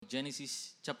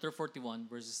Genesis chapter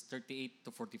 41, verses 38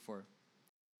 to 44.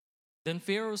 Then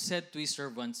Pharaoh said to his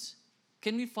servants,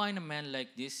 "Can we find a man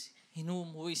like this, in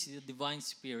who is the divine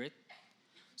spirit?"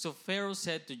 So Pharaoh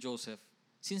said to Joseph,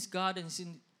 "Since God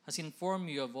has informed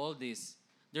you of all this,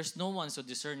 there's no one so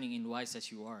discerning and wise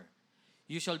as you are.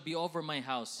 You shall be over my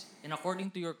house, and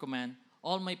according to your command,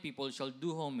 all my people shall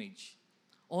do homage.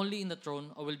 Only in the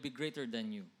throne I will be greater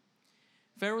than you."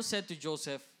 Pharaoh said to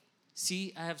Joseph,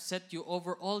 "See, I have set you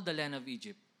over all the land of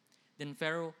Egypt." Then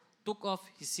Pharaoh took off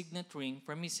his signet ring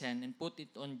from his hand and put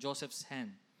it on Joseph's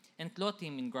hand, and clothed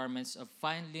him in garments of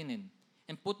fine linen,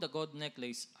 and put the gold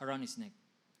necklace around his neck.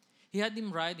 He had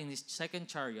him ride in his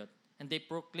second chariot, and they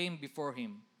proclaimed before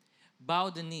him, "Bow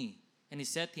the knee," and he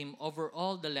set him over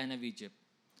all the land of Egypt.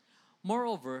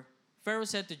 Moreover, Pharaoh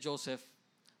said to Joseph,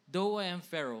 "Though I am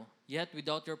Pharaoh, yet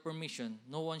without your permission,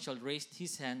 no one shall raise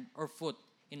his hand or foot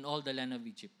in all the land of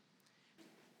Egypt."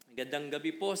 Magandang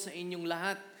gabi po sa inyong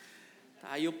lahat.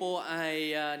 Tayo po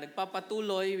ay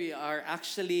nagpapatuloy. We are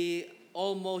actually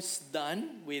almost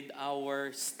done with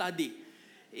our study.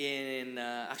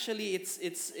 Actually,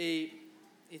 it's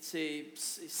a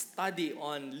study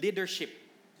on leadership,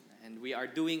 and we are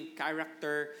doing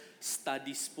character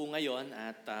studies po ngayon.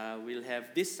 At we'll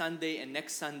have this Sunday and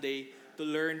next Sunday to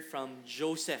learn from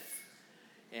Joseph.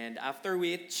 And after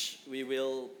which, we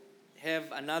will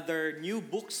have another new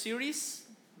book series,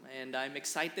 and I'm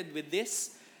excited with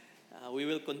this. We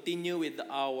will continue with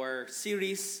our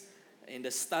series in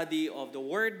the study of the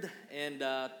Word, and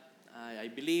I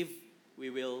believe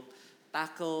we will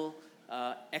tackle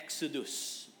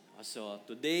Exodus. So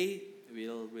today,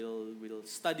 we'll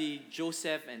study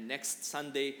Joseph, and next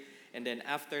Sunday, and then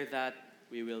after that,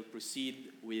 we will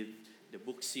proceed with the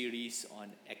book series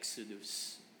on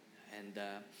Exodus. And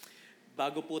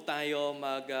bago po tayo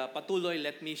magpatuloy,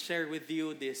 let me share with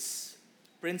you this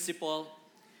principle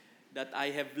that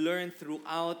I have learned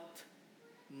throughout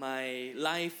my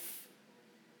life.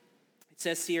 It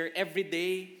says here, every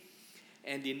day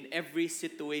and in every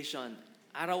situation.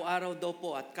 Araw-araw daw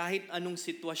po at kahit anong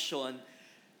sitwasyon,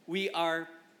 we are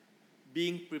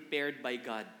being prepared by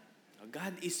God.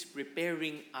 God is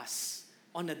preparing us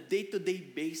on a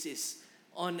day-to-day basis,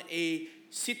 on a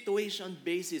situation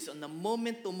basis, on a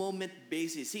moment-to-moment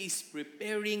basis. He is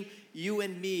preparing you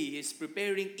and me. He is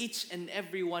preparing each and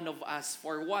every one of us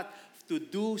for what? To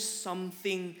do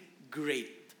something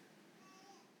great.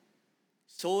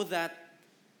 So that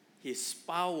His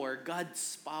power,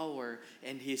 God's power,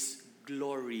 and His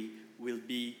glory will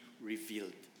be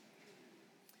revealed.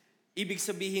 Ibig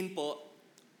sabihin po,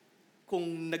 kung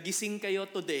nagising kayo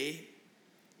today,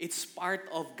 it's part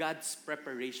of God's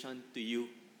preparation to you.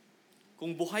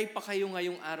 Kung buhay pa kayo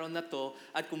ngayong araw na to,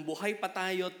 at kung buhay pa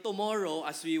tayo tomorrow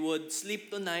as we would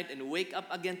sleep tonight and wake up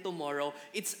again tomorrow,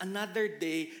 it's another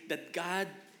day that God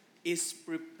is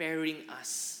preparing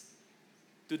us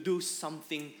to do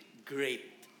something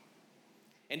great.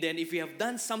 And then if we have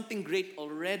done something great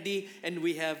already and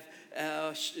we have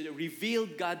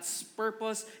revealed God's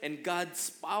purpose and God's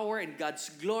power and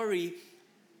God's glory,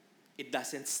 it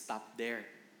doesn't stop there.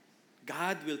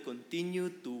 God will continue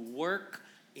to work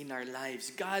in our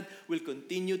lives. God will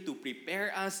continue to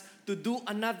prepare us to do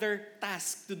another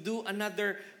task, to do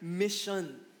another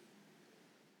mission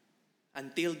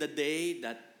until the day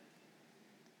that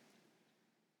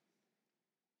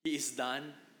He is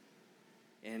done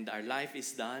and our life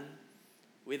is done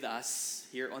with us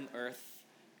here on earth.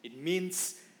 It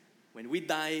means when we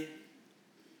die,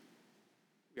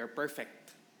 we are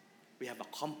perfect. We have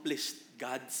accomplished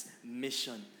God's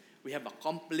mission. We have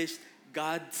accomplished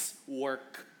God's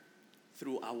work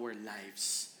through our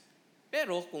lives.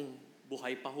 Pero kung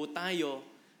buhay pa ho tayo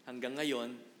hanggang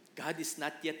ngayon, God is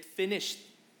not yet finished.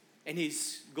 And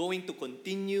He's going to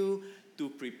continue to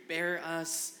prepare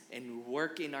us and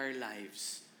work in our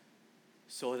lives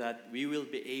so that we will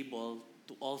be able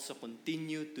to also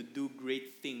continue to do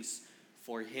great things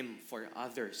for Him, for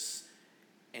others.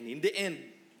 And in the end,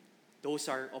 those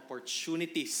are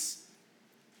opportunities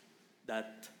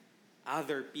that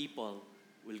other people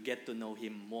will get to know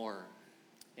Him more.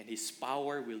 And His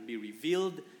power will be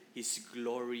revealed. His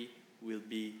glory will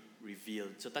be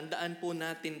revealed. So tandaan po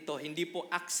natin to, hindi po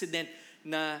accident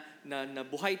na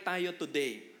buhay tayo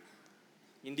today.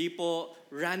 Hindi po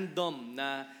random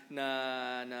na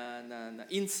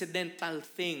incidental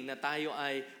thing na tayo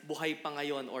ay buhay pa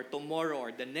ngayon or tomorrow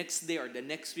or the next day or the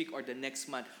next week or the next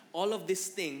month. All of these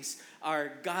things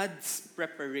are God's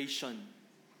preparation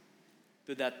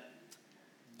to that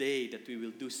day that we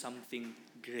will do something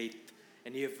great.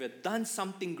 And if we've done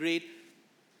something great,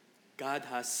 God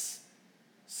has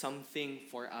something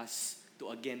for us to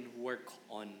again work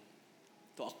on.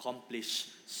 to accomplish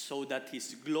so that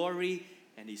His glory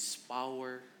and His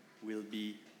power will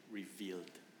be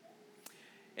revealed.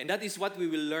 And that is what we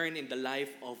will learn in the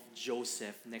life of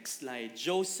Joseph. Next slide.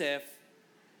 Joseph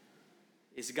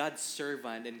is God's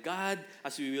servant. And God,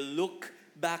 as we will look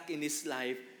back in his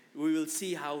life, we will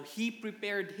see how He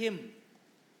prepared him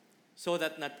so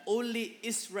that not only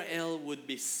Israel would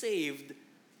be saved,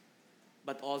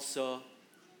 but also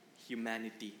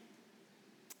humanity.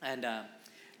 And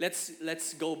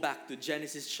let's go back to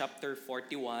Genesis chapter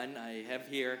 41. I have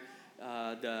here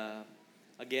the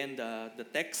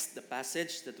text, the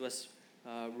passage that was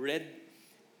read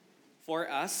for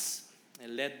us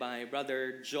and led by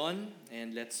Brother John.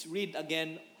 And let's read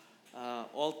again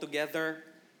all together,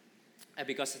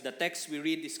 because the text we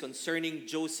read is concerning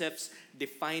Joseph's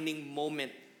defining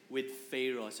moment with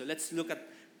Pharaoh. So let's look at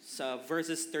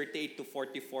verses 38 to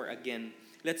 44 again.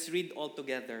 Let's read all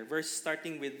together.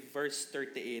 Starting with verse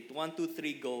 38. 1, 2,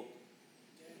 3, go.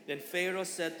 Then Pharaoh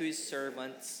said to his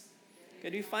servants,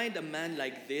 "Can we find a man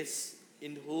like this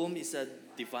in whom is a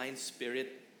divine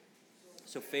spirit?"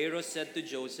 So Pharaoh said to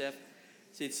Joseph,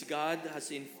 "Since God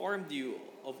has informed you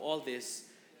of all this,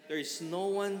 there is no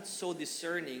one so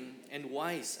discerning and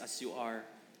wise as you are.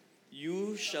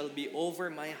 You shall be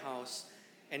over my house,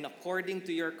 and according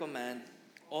to your command,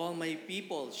 all my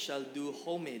people shall do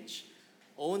homage.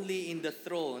 Only in the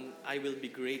throne I will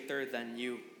be greater than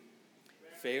you."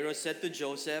 Pharaoh said to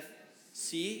Joseph,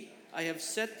 "See, I have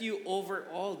set you over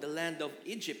all the land of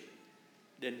Egypt."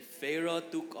 Then Pharaoh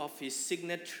took off his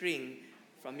signet ring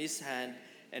from his hand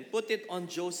and put it on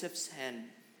Joseph's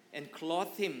hand, and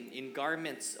clothed him in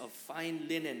garments of fine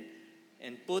linen,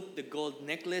 and put the gold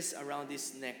necklace around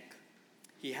his neck.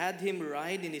 He had him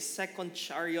ride in his second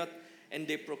chariot, and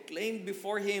they proclaimed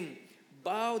before him,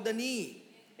 "Bow the knee."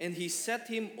 And he set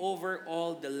him over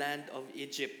all the land of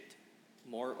Egypt.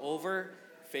 Moreover,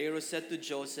 Pharaoh said to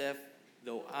Joseph,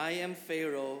 "Though I am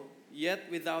Pharaoh, yet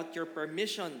without your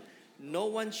permission, no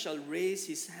one shall raise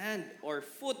his hand or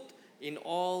foot in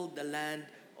all the land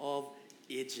of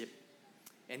Egypt."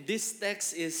 And this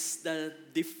text is the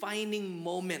defining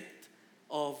moment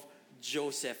of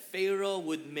Joseph. Pharaoh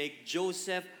would make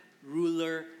Joseph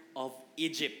ruler of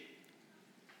Egypt.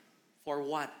 For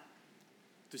what?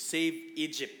 To save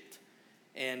Egypt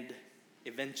and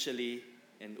eventually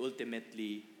and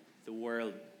ultimately the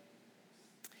world.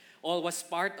 All was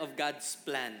part of God's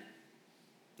plan.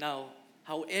 Now,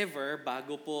 however,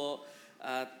 bago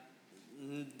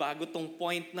tong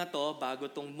point na to, bago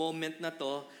tong moment na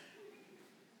to,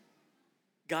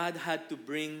 God had to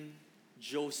bring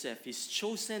Joseph, his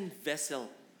chosen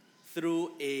vessel,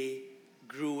 through a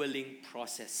grueling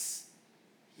process.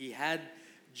 He had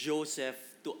Joseph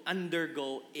to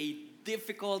undergo a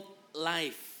difficult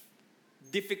life,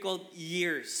 difficult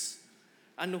years.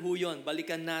 Ano ho yun?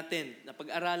 Balikan natin.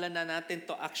 Napag-aralan na natin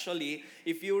to actually.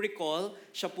 If you recall,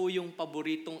 siya po yung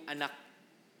paboritong anak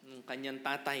ng kanyang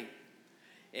tatay.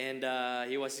 And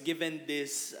he was given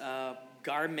this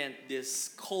garment, this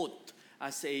coat,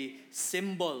 as a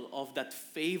symbol of that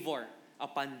favor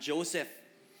upon Joseph.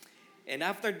 And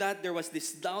after that, there was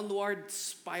this downward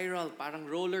spiral, parang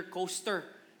roller coaster.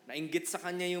 Nainggit sa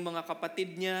kanya yung mga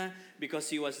kapatid niya because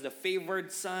he was the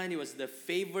favored son, he was the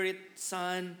favorite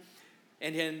son,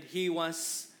 and then he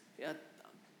was,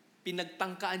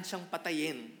 pinagtangkaan siyang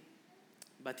patayin.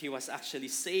 But he was actually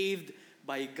saved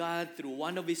by God through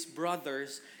one of his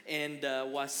brothers and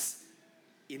was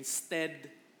instead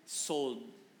sold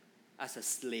as a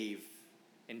slave.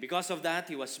 And because of that,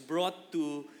 he was brought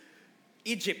to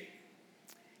Egypt.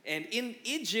 And in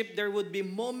Egypt, there would be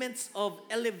moments of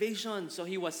elevation. So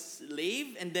he was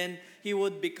slave, and then he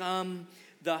would become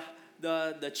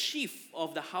the chief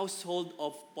of the household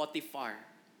of Potiphar.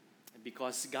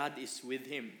 Because God is with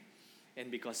him. And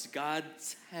because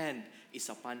God's hand is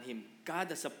upon him.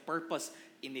 God has a purpose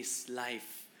in his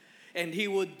life. And he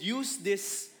would use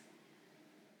these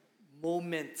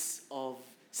moments of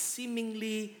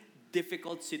seemingly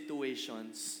difficult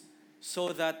situations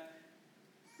so that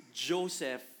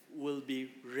Joseph will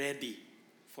be ready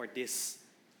for this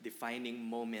defining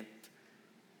moment.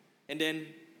 And then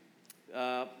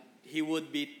he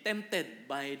would be tempted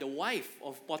by the wife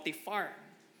of Potiphar.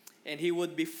 And he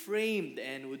would be framed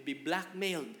and would be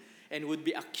blackmailed and would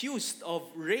be accused of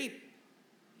rape.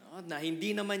 No? Na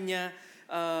hindi naman niya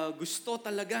gusto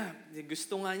talaga.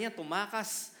 Gusto nga niya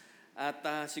tumakas. At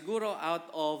siguro out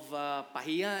of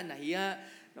nahiya,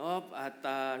 no? At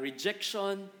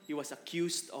rejection, he was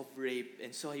accused of rape.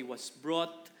 And so he was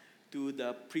brought to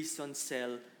the prison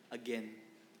cell again.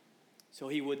 So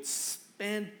he would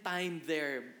spend time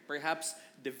there, perhaps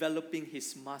developing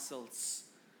his muscles.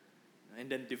 and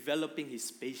then developing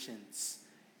his patience,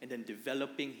 and then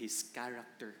developing his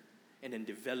character, and then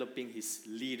developing his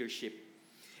leadership.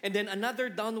 And then another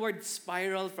downward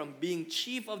spiral from being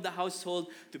chief of the household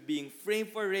to being framed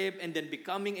for rape, and then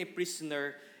becoming a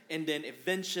prisoner, and then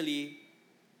eventually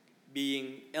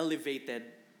being elevated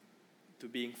to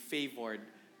being favored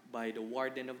by the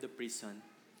warden of the prison.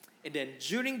 And then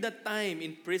during that time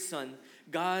in prison,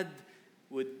 God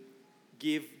would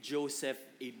give Joseph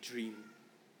a dream.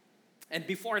 And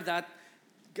before that,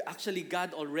 actually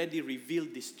God already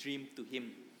revealed this dream to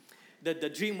him. The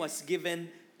dream was given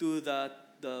to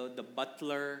the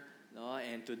butler, no,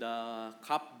 and to the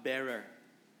cupbearer,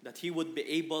 that he would be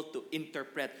able to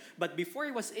interpret. But before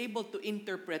he was able to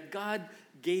interpret, God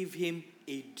gave him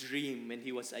a dream when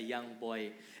he was a young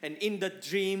boy. And in that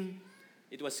dream,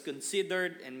 it was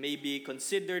considered and maybe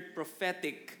considered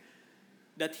prophetic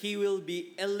that he will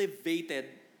be elevated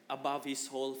above his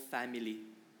whole family.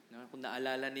 No? Kung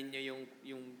naalala ninyo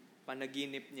yung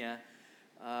panaginip niya,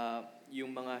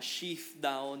 yung mga sheaf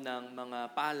daw ng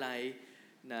mga palay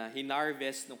na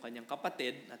hinarvest ng kanyang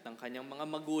kapatid at ng kanyang mga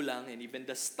magulang, and even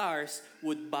the stars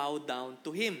would bow down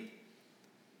to him.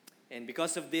 And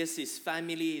because of this, his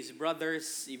family, his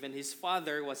brothers, even his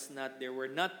father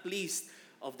were not pleased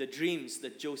of the dreams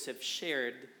that Joseph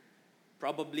shared.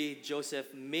 Probably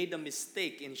Joseph made a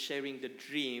mistake in sharing the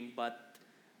dream, but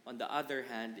on the other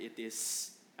hand, it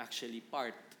is actually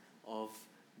part of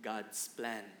God's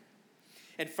plan.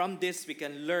 And from this, we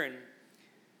can learn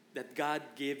that God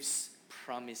gives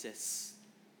promises.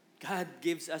 God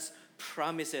gives us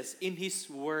promises in His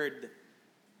Word.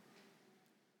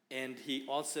 And He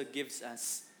also gives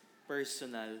us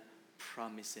personal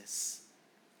promises.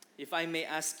 If I may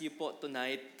ask you po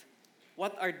tonight,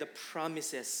 what are the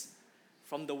promises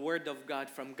from the Word of God,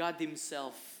 from God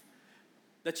Himself,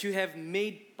 that you have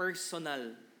made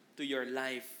personal to your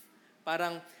life?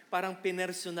 Parang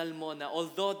pinersonal mo na,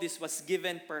 although this was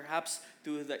given perhaps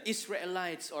to the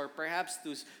Israelites or perhaps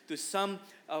to some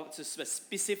to a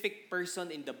specific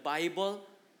person in the Bible,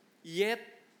 yet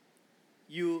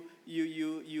you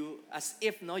as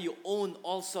if you own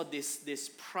also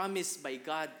this promise by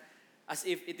God, as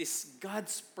if it is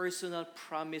God's personal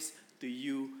promise to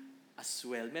you as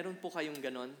well. Meron po kayong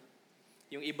ganon?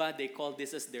 Yung iba, they call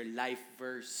this as their life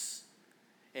verse.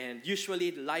 And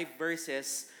usually, life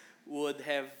verses would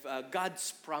have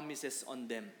God's promises on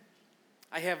them.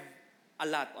 I have a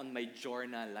lot on my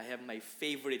journal. I have my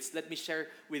favorites. Let me share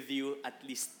with you at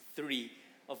least 3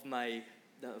 of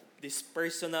these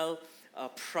personal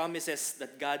promises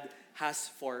that God has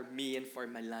for me and for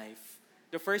my life.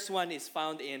 The first one is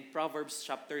found in Proverbs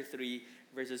chapter 3,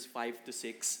 verses 5 to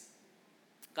 6.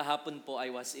 Kahapon po, I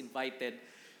was invited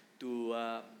to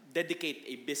dedicate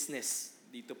a business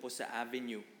dito po sa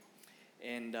Avenue.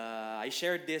 And I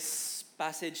shared this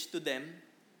passage to them.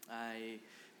 I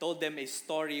told them a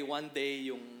story one day,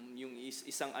 yung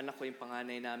isang anak ko, yung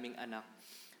panganay naming anak.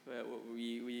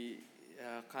 We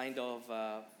kind of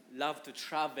love to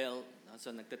travel. So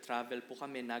nagta-travel po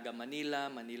kami,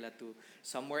 Manila to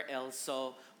somewhere else.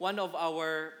 So one of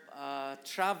our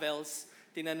travels,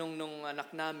 tinanong nung anak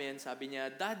namin, sabi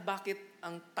niya, "Dad, bakit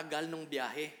ang tagal nung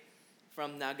biyahe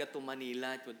from Naga to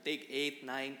Manila? It would take 8,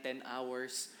 9, 10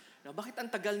 hours. Bakit ang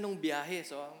tagal nung biyahe?"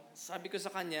 So sabi ko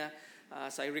sa kanya,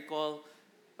 as I recall,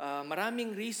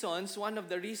 maraming reasons. One of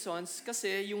the reasons,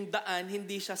 kasi yung daan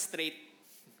hindi siya straight.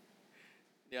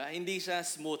 Yeah, hindi siya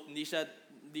smooth, hindi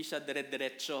siya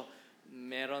dire-diretso.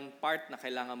 Meron part na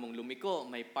kailangan mong lumiko,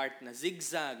 may part na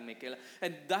zigzag,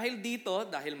 and dahil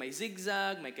may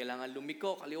zigzag, may kailangan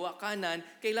lumiko, kaliwa kanan,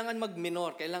 kailangan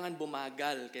mag-minor, kailangan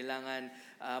bumagal, kailangan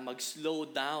mag-slow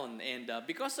down. And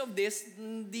because of this,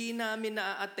 hindi namin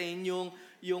na-attain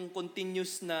yung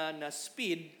continuous na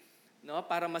speed, no,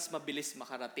 para mas mabilis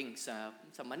makarating sa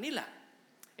Manila.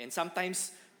 And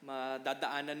sometimes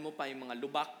madadaanan mo pa yung mga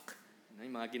lubak,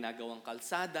 yung mga ginagawang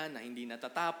kalsada na hindi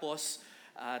natatapos,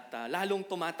 at lalong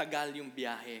tumatagal yung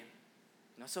biyahe.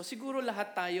 No? So siguro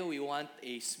lahat tayo, we want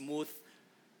a smooth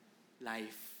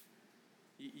life.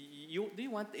 Do you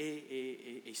want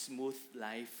a smooth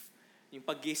life? Yung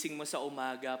paggising mo sa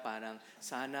umaga, parang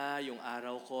sana yung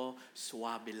araw ko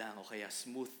suwabe lang, o kaya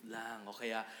smooth lang, o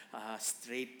kaya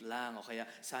straight lang, o kaya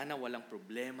sana walang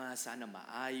problema, sana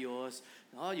maayos.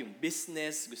 No? Yung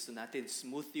business, gusto natin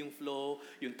smooth yung flow.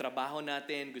 Yung trabaho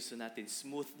natin, gusto natin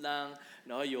smooth lang.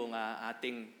 No? Yung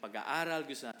ating pag-aaral,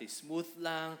 gusto natin smooth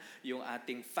lang. Yung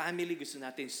ating family, gusto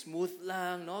natin smooth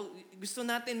lang. No? Gusto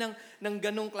natin ng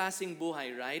ganong klaseng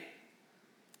buhay, right?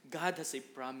 God has a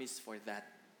promise for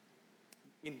that.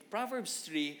 In Proverbs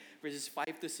 3, verses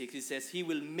 5 to 6, it says, He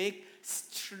will make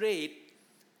straight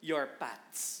your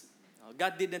paths.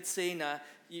 God did not say na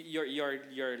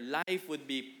your life would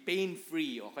be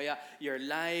pain-free o kaya your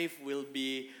life will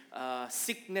be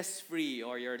sickness-free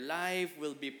or your life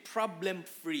will be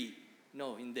problem-free.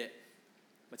 No, hindi.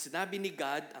 But sinabi ni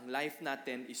God, ang life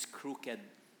natin is crooked.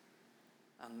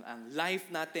 Ang life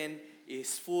natin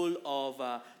is full of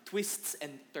twists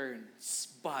and turns.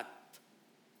 But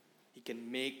He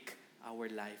can make our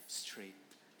life straight.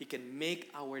 He can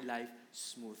make our life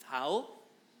smooth. How?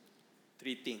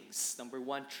 3 things. Number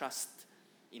 1, trust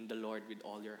in the Lord with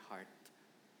all your heart.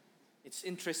 It's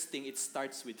interesting, it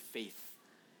starts with faith.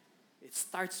 It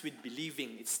starts with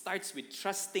believing. It starts with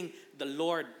trusting the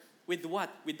Lord. With what?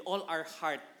 With all our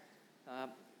heart.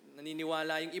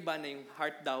 Naniniwala yung iba na yung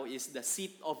heart daw is the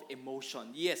seat of emotion.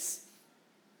 Yes,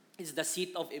 it's the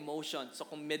seat of emotion. So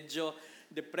kung medyo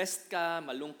depressed ka,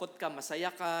 malungkot ka,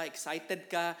 masaya ka, excited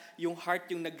ka, yung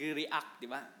heart yung nagre-react, di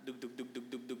ba? Dug, dug, dug, dug,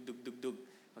 dug, dug, dug, dug, dug.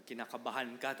 Pag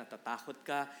kinakabahan ka, natatakot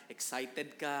ka,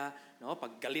 excited ka, no?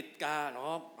 Pag galit ka,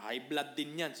 no? High blood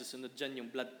din yan. Susunod dyan yung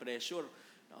blood pressure.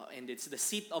 No? And it's the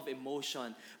seat of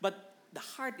emotion. But the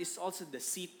heart is also the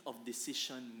seat of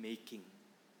decision-making.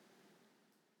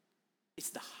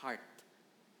 It's the heart.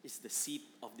 It's the seat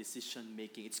of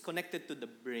decision-making. It's connected to the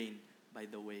brain,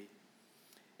 by the way.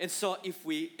 And so if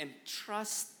we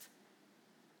entrust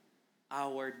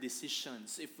our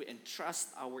decisions, if we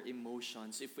entrust our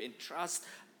emotions, if we entrust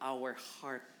our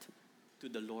heart to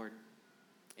the Lord,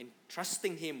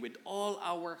 entrusting Him with all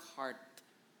our heart,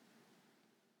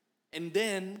 and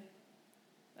then,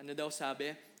 ano daw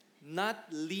sabi?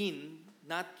 Not leaning,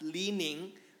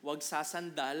 wag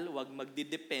sasandal, wag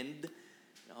magdidepend,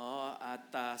 no,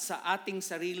 at sa ating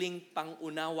sariling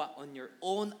pangunawa on your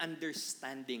own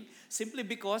understanding. Simply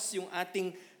because yung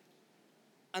ating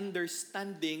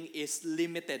understanding is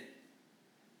limited.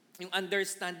 Yung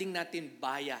understanding natin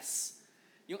bias.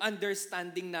 Yung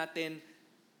understanding natin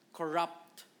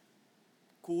corrupt,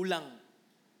 kulang,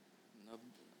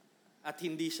 at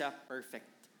hindi siya perfect.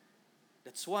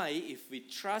 That's why if we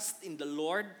trust in the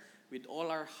Lord with all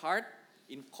our heart,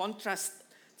 in contrast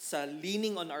sa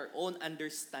leaning on our own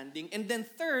understanding, and then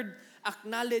third,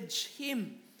 acknowledge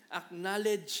Him.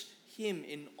 Acknowledge Him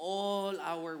in all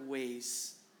our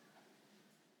ways.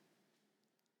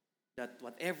 That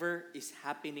whatever is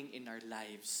happening in our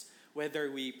lives,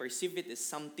 whether we perceive it as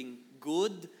something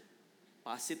good,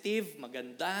 positive,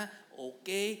 maganda,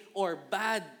 okay, or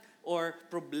bad, or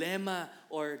problema,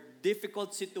 or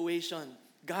difficult situation,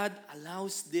 God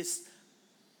allows these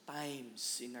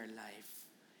times in our life.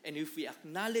 And if we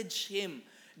acknowledge Him,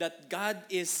 that God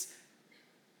is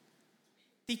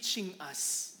teaching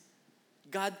us,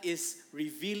 God is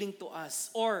revealing to us,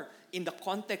 or in the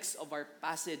context of our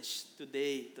passage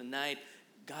tonight,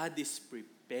 God is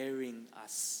preparing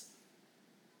us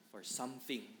for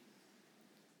something.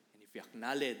 And if we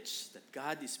acknowledge that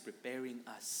God is preparing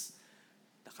us,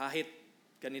 na kahit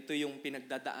ganito yung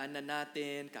pinagdadaanan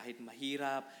natin, kahit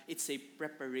mahirap, it's a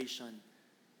preparation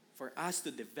for us to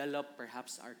develop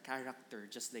perhaps our character,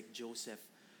 just like Joseph,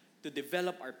 to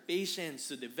develop our patience,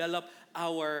 to develop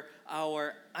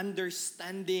our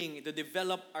understanding, to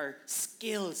develop our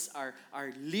skills,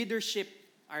 our leadership,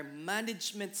 our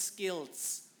management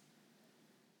skills.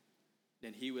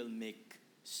 Then He will make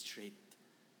straight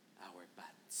our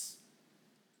paths.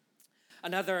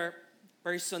 Another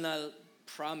personal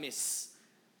promise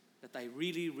that I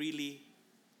really, really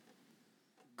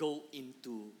go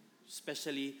into,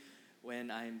 especially when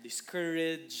I'm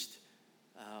discouraged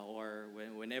or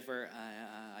whenever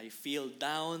I feel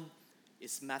down,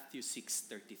 is Matthew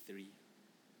 6:33.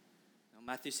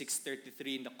 Matthew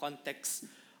 6:33 in the context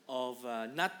of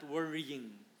not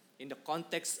worrying, in the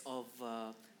context of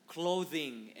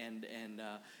clothing and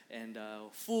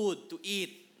food to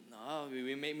eat. No,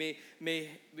 we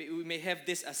may have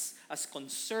this as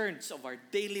concerns of our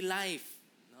daily life.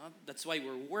 No? That's why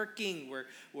we're working,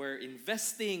 we're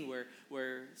investing,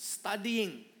 we're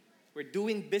studying, we're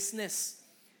doing business.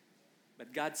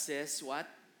 But God says what?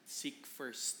 Seek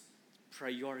first,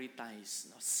 prioritize.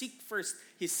 No? Seek first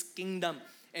His kingdom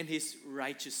and His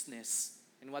righteousness.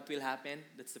 And what will happen?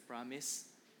 That's the promise.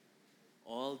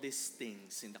 All these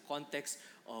things in the context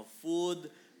of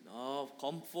food, no,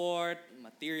 comfort,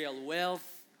 material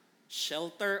wealth,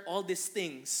 shelter, all these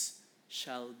things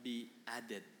shall be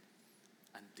added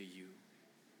unto you.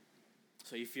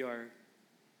 So if you're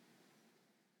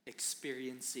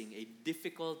experiencing a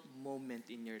difficult moment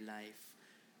in your life,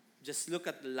 just look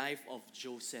at the life of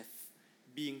Joseph,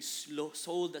 being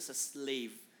sold as a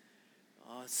slave,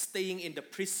 staying in the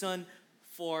prison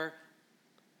for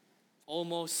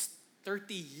almost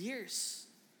 30 years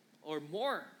or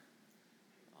more.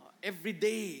 Every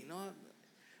day,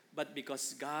 but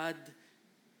because God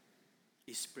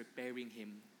is preparing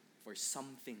him for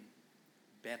something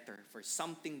better, for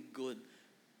something good,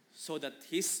 so that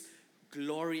his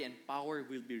glory and power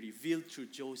will be revealed through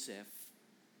Joseph,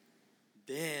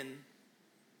 then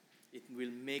it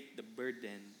will make the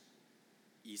burden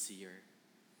easier.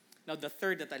 Now, the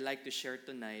third that I'd like to share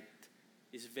tonight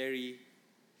is very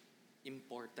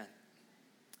important.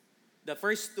 The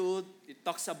first two, it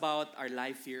talks about our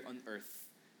life here on earth.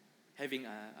 Having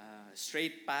a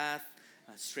straight path,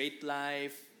 a straight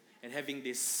life, and having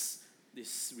this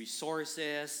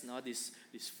resources, no, this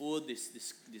food,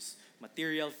 this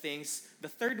material things. The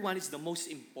third one is the most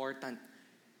important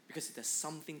because it has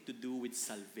something to do with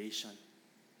salvation.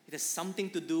 It has something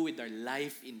to do with our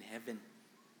life in heaven.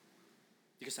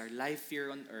 Because our life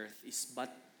here on earth is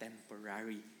but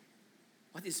temporary.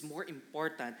 What is more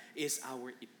important is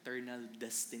our eternal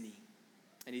destiny.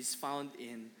 And it's found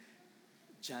in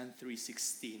John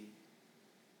 3:16.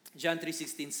 John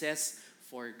 3:16 says,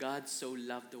 "For God so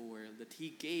loved the world that he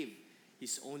gave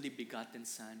his only begotten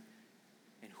Son,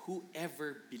 and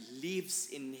whoever believes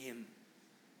in him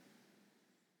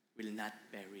will not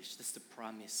perish." That's the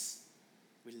promise.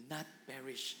 Will not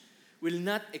perish. Will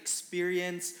not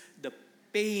experience the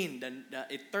pain, the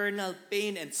eternal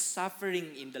pain and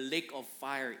suffering in the lake of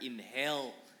fire in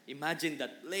hell. Imagine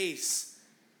that place.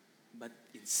 But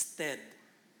instead,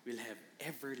 we'll have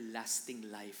everlasting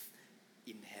life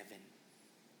in heaven.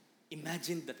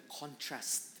 Imagine that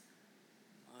contrast.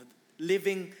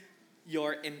 Living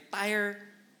your entire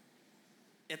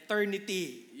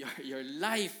eternity, your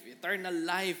life, eternal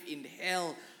life in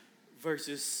hell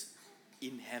versus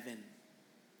in heaven.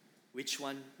 Which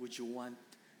one would you want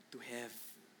to have?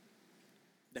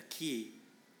 The key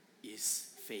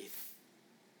is faith.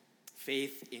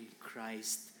 Faith in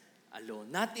Christ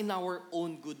alone. Not in our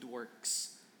own good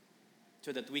works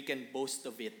so that we can boast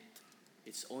of it.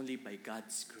 It's only by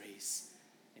God's grace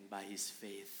and by his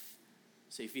faith.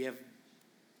 So if you have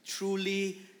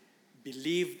truly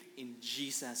believed in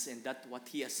Jesus and that what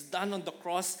he has done on the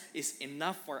cross is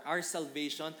enough for our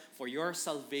salvation, for your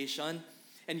salvation,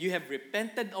 and you have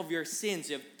repented of your sins,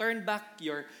 you have turned back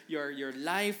your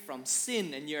life from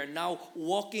sin, and you are now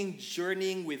walking,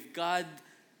 journeying with God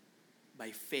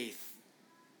by faith,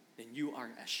 then you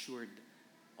are assured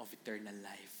of eternal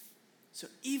life. So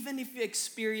even if you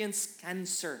experience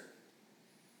cancer,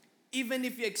 even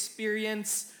if you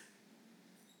experience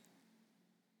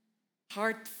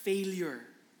heart failure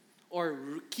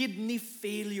or kidney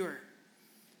failure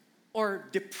or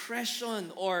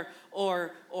depression or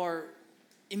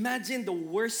imagine the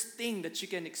worst thing that you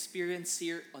can experience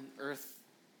here on earth,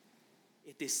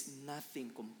 it is nothing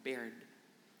compared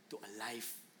to a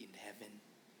life in heaven.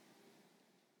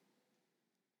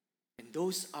 And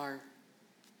those are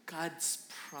God's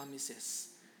promises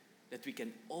that we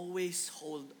can always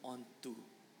hold on to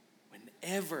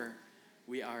whenever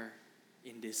we are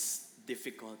in these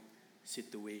difficult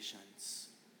situations.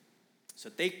 So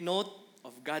take note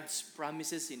of God's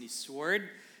promises in his word.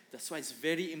 That's why it's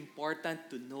very important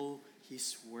to know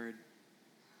his word.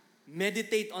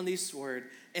 Meditate on his word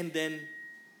and then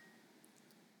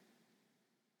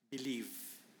believe.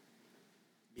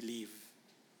 Believe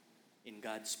in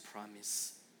God's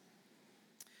promise.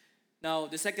 Now,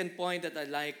 the second point that I'd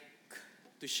like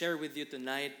to share with you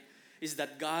tonight is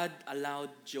that God allowed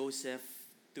Joseph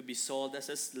to be sold as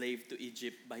a slave to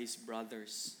Egypt by his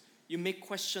brothers. You may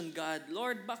question God,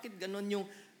 Lord, bakit ganun yung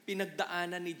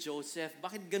pinagdaanan ni Joseph?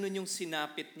 Bakit ganun yung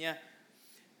sinapit niya?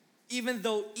 Even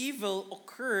though evil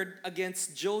occurred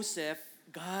against Joseph,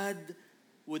 God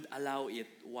would allow it.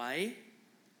 Why?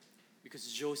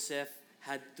 Because Joseph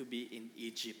had to be in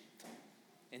Egypt.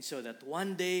 And so that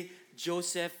one day,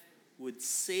 Joseph would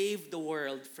save the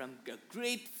world from a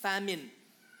great famine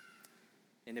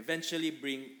and eventually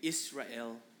bring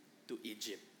Israel to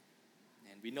Egypt.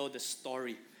 And we know the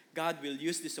story. God will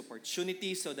use this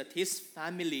opportunity so that his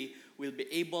family will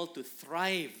be able to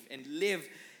thrive and live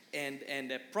and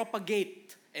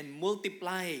propagate and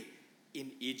multiply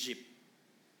in Egypt.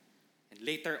 And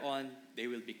later on, they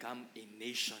will become a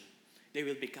nation. They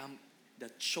will become the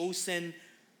chosen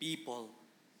people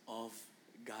of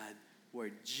God,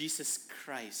 where Jesus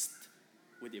Christ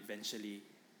would eventually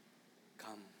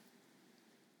come.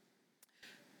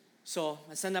 So,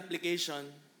 as an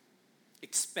application,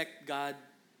 expect God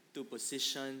to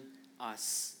position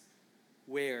us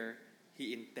where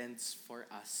he intends for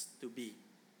us to be.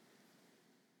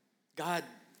 God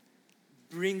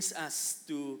brings us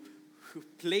to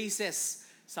places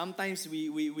sometimes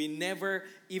we never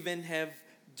even have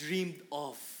dreamed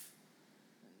of.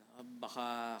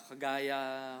 Baka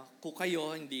kagaya ko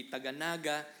kayo, hindi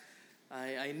taga-Naga,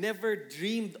 I never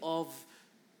dreamed of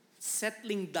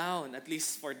settling down, at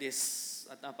least for this,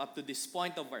 up to this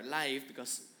point of our life,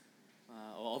 because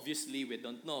obviously we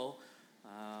don't know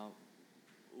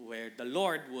where the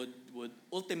Lord would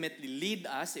ultimately lead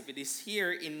us. If it is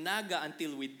here in Naga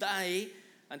until we die,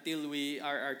 until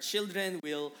our children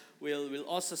will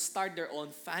also start their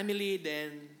own family,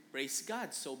 then praise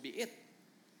God, so be it.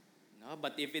 No?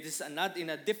 But if it is not in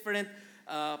a different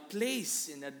place,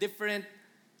 in a different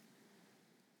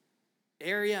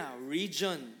area,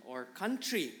 region, or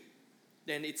country,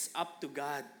 then it's up to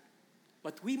God.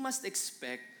 But we must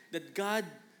expect that God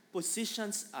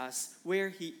positions us where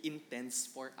He intends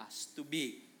for us to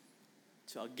be.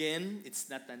 So again, it's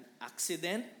not an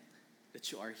accident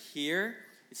that you are here.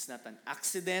 It's not an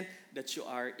accident that you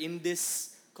are in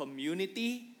this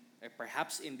community, or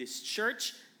perhaps in this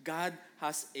church. God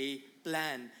has a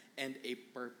plan and a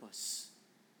purpose.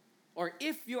 Or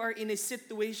if you are in a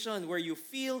situation where you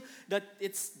feel that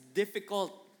it's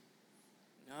difficult,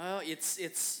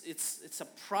 it's a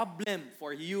problem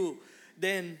for you,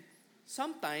 then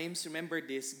sometimes, remember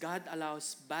this, God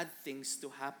allows bad things to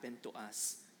happen to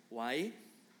us. Why?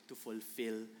 To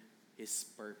fulfill His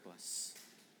purpose.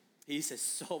 He is a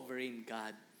sovereign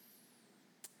God,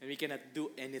 and we cannot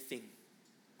do anything.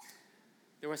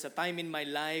 There was a time in my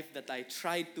life that I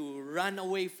tried to run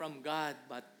away from God,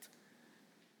 but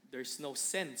there's no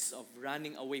sense of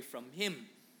running away from Him.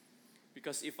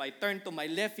 Because if I turn to my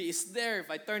left, He is there. If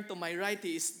I turn to my right,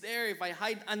 He is there. If I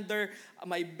hide under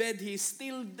my bed, He is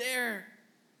still there.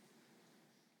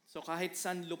 So kahit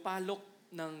saan lupalok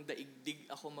ng daigdig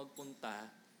ako magpunta,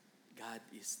 God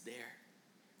is there.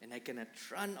 And I cannot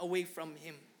run away from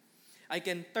Him. I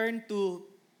can turn to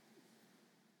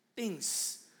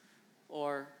things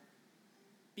or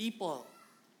people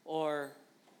or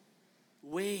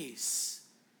ways,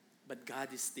 but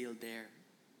God is still there.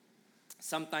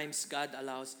 Sometimes God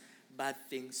allows bad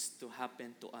things to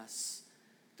happen to us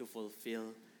to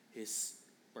fulfill His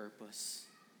purpose.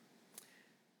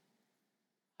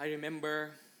 I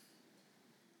remember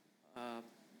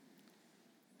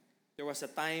there was a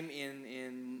time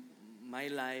in my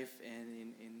life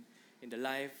and in the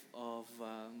life of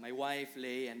my wife,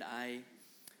 Lay, and I,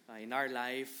 in our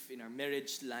life, in our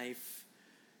marriage life,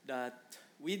 that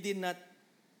we did not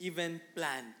even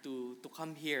plan to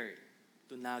come here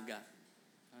to Naga.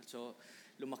 So,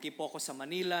 lumaki po ako sa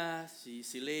Manila.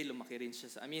 Si Lay, lumaki rin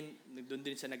siya doon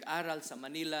din siya nag-aral sa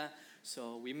Manila.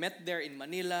 So, we met there in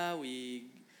Manila. We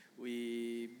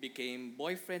became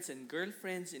boyfriends and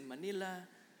girlfriends in Manila.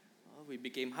 We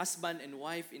became husband and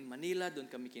wife in Manila. Doon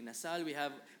kami kinasal.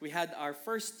 We had our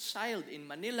first child in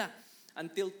Manila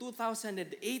until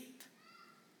 2008,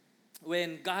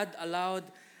 when God allowed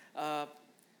a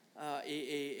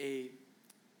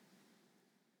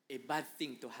bad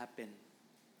thing to happen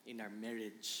in our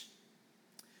marriage.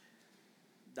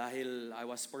 Dahil I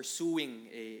was pursuing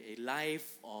a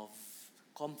life of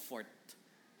comfort,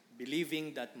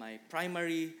 believing that my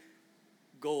primary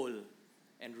goal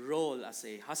and role as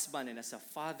a husband and as a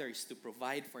father is to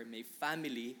provide for my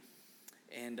family,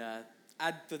 and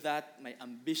add to that my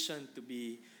ambition to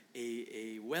be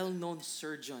a well-known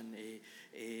surgeon,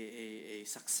 a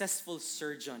successful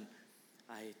surgeon.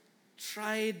 I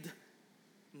tried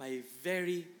my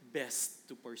very best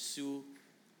to pursue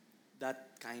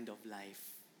that kind of life,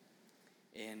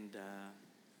 and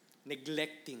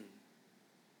neglecting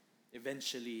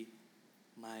eventually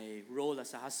my role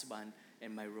as a husband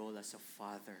and my role as a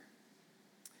father.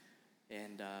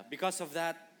 And because of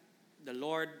that, the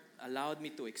Lord allowed me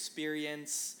to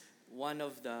experience one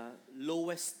of the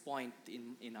lowest point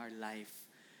in our life.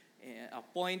 A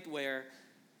point where,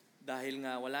 dahil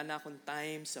nga wala na akong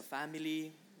time sa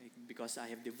family, because I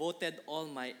have devoted all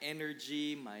my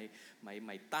energy,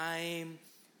 my time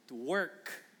to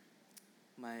work,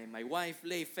 my wife,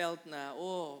 Lay, felt na,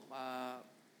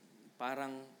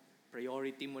 parang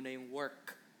priority mo na yung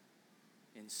work.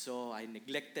 And so I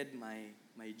neglected my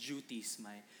duties,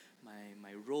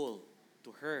 my role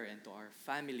to her and to our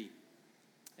family.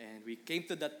 And we came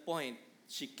to that point,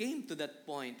 she came to that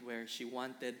point where she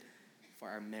wanted for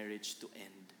our marriage to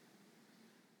end.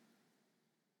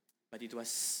 But it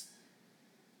was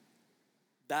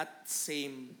that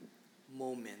same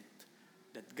moment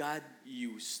that God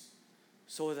used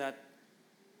so that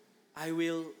I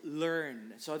will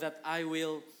learn, so that I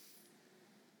will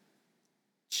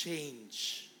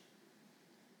change,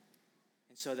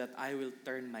 and so that I will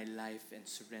turn my life and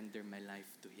surrender my life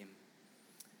to Him.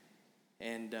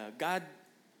 And God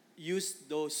used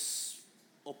those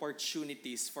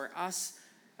opportunities for us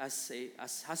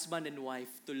as husband and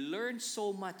wife to learn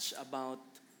so much about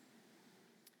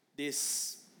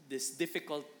this these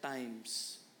difficult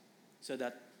times so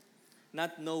that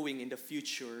not knowing in the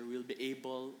future we'll be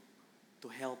able to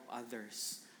help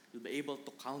others. We'll be able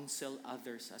to counsel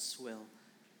others as well.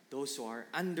 Those who are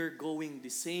undergoing the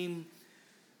same,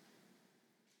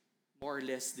 more or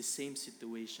less the same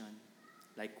situation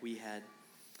like we had.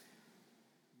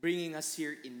 Bringing us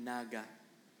here in Naga.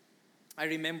 I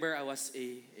remember I was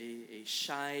a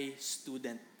shy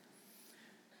student.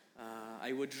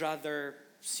 I would rather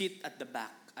sit at the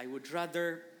back. I would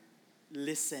rather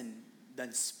listen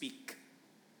than speak.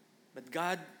 But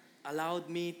God allowed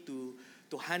me to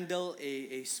handle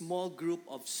a small group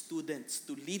of students,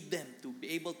 to lead them, to be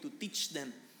able to teach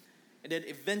them. And then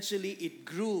eventually it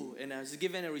grew, and I was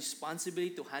given a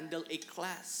responsibility to handle a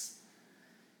class.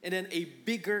 And then a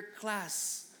bigger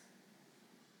class.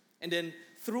 And then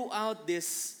throughout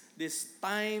this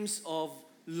times of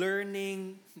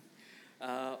learning,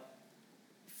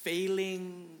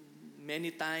 failing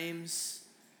many times,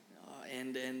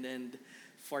 and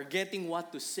forgetting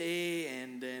what to say,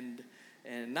 and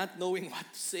not knowing what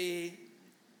to say,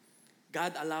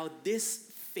 God allowed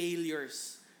these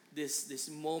failures, this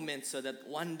moment, so that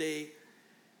one day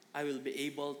I will be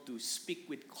able to speak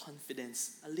with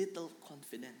confidence, a little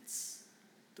confidence,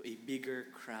 to a bigger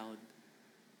crowd,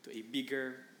 to a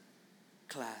bigger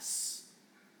class,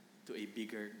 to a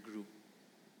bigger group.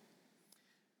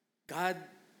 God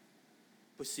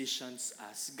positions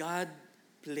us. God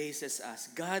places us.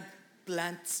 God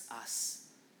plants us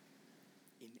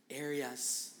in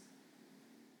areas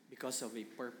because of a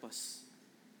purpose.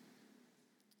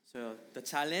 So the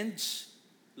challenge,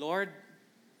 Lord,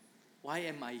 why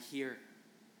am I here?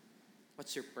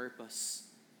 What's your purpose?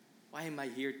 Why am I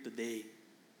here today?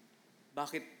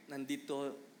 Bakit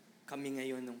nandito kami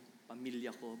ngayon ng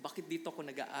pamilya ko? Bakit dito ako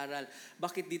nag-aaral?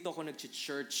 Bakit dito ako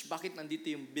nag-church? Bakit nandito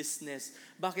yung business?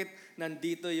 Bakit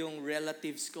nandito yung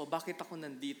relatives ko? Bakit ako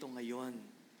nandito ngayon?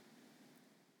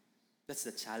 That's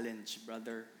the challenge,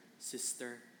 brother,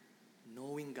 sister.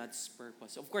 Knowing God's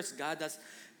purpose. Of course, God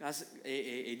has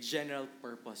a general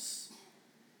purpose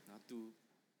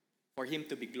for Him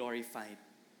to be glorified.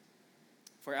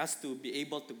 For us to be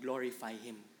able to glorify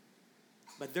Him.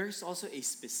 But there's also a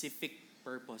specific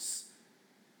purpose.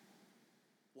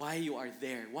 Why you are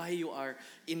there. Why you are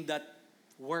in that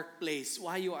workplace.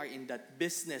 Why you are in that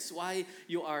business. Why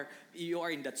you are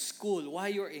in that school. Why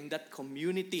you are in that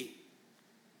community.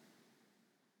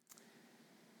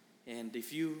 And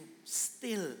if you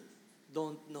still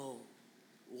don't know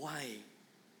why,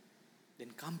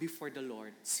 then come before the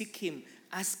Lord. Seek Him.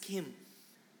 Ask Him.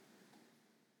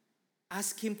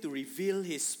 Ask Him to reveal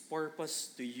His purpose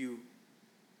to you.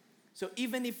 So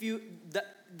even if you,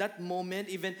 that moment,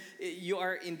 even you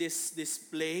are in this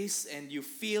place and you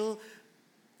feel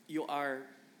you are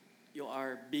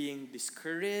being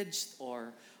discouraged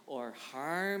or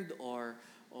harmed or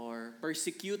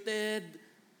persecuted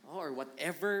or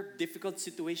whatever difficult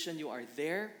situation you are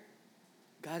there,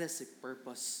 God has a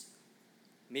purpose.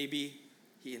 Maybe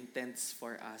He intends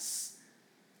for us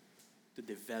to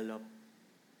develop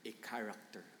a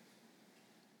character.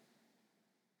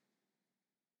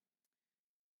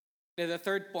 And the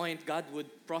third point, God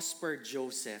would prosper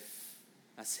Joseph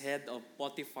as head of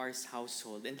Potiphar's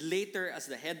household and later as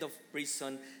the head of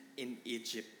prison in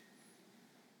Egypt.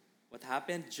 What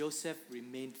happened? Joseph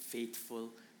remained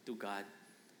faithful to God.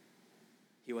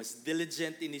 He was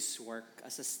diligent in his work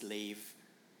as a slave,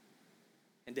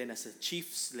 and then as a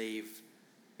chief slave,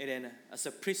 and then as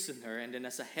a prisoner, and then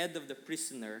as a head of the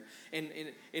prisoner. And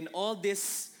in all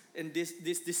this, in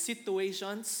these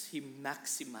situations, he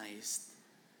maximized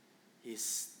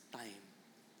his time.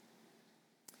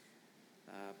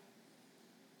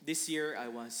 This year, I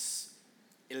was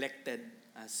elected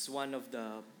as one of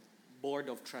the board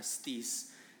of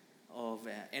trustees of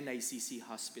NICC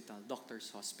Hospital, Doctor's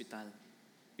Hospital.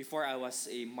 Before I was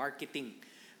a marketing,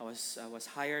 I was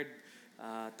hired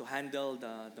to handle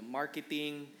the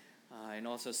marketing and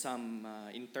also some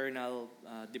internal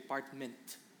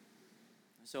department.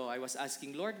 So I was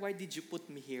asking, Lord, why did you put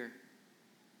me here?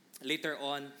 Later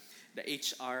on, the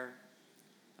HR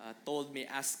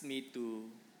asked me to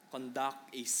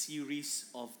conduct a series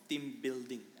of team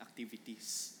building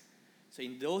activities. So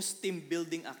in those team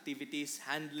building activities,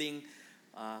 handling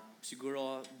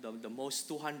siguro the most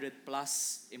 200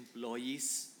 plus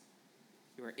employees,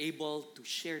 you were able to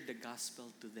share the gospel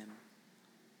to them.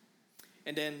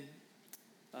 And then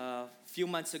a few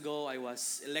months ago, I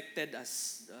was elected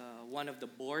as one of the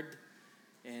board.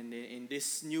 And in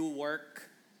this new work,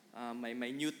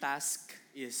 my new task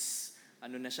is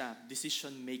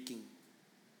decision making.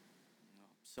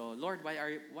 So Lord,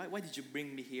 why did you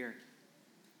bring me here?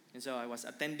 And so I was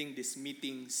attending these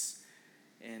meetings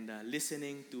and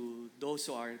listening to those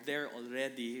who are there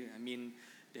already. I mean,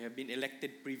 they have been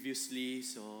elected previously,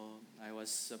 so I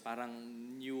was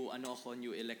parang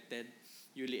newly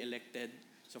elected.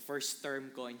 So first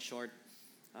term ko in short.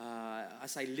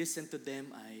 As I listen to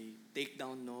them, I take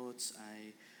down notes.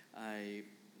 I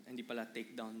hindi pala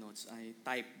take down notes. I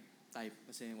type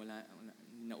kasi wala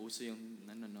nauso yung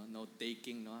note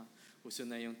taking, no. Uso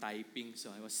na yung typing.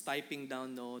 So I was typing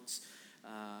down notes.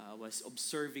 I was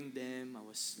observing them. I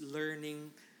was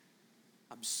learning,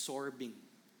 absorbing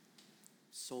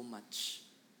so much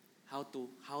how to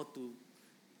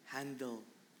handle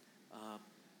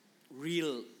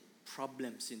real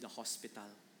problems in the hospital.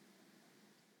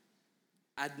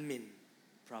 Admin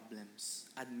problems,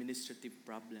 administrative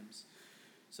problems.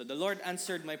 So the Lord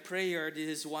answered my prayer. This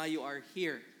is why you are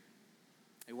here.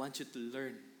 I want you to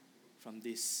learn from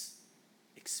this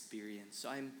experience. So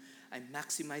I'm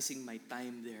maximizing my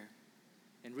time there.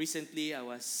 And recently I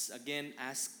was again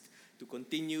asked to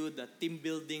continue the team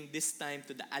building, this time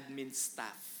to the admin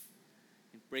staff.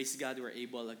 And praise God, we're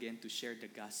able again to share the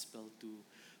gospel to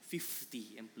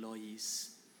 50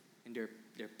 employees. And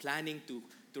they're planning to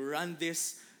run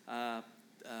this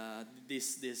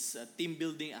team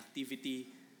building activity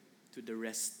to the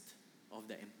rest of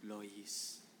the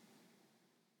employees.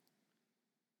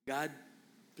 God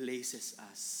places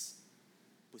us,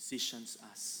 positions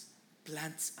us,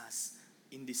 plants us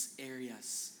in these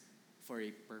areas for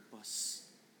a purpose.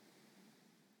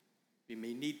 We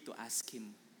may need to ask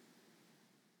Him,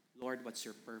 Lord, what's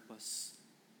your purpose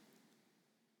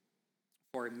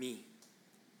for me?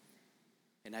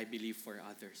 And I believe for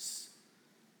others.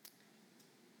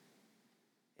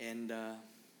 And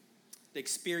the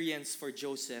experience for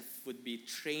Joseph would be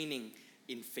training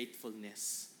in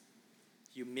faithfulness,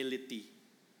 humility,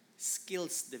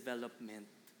 skills development,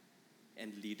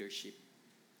 and leadership.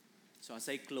 So as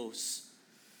I close,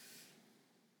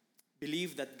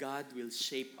 believe that God will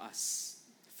shape us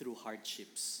through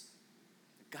hardships.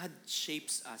 God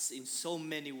shapes us in so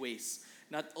many ways,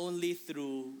 not only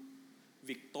through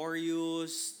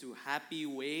victorious, through happy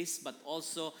ways, but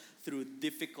also through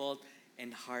difficult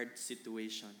and hard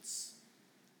situations.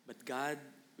 But God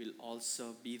will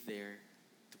also be there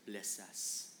to bless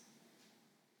us.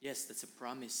 Yes, that's a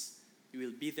promise. He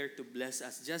will be there to bless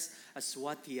us, just as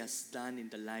what He has done in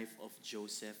the life of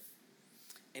Joseph.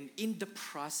 And in the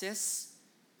process,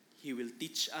 He will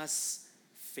teach us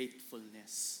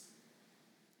faithfulness.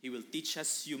 He will teach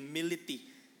us humility.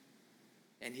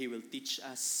 And He will teach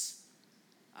us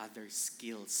other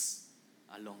skills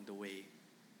along the way.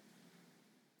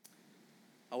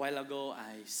 A while ago,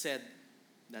 I said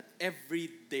that every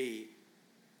day,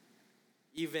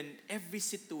 even every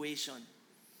situation,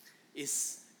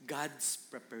 is God's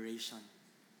preparation.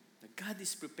 That God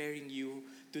is preparing you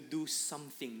to do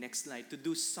something, next slide, to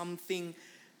do something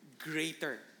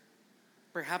greater,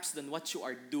 perhaps than what you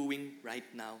are doing right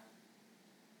now.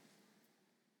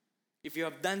 If you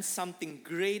have done something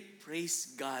great, praise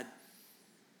God.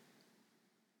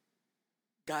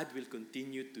 God will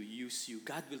continue to use you.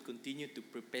 God will continue to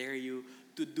prepare you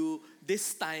to do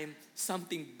this time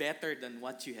something better than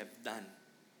what you have done.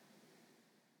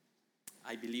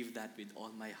 I believe that with all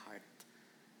my heart.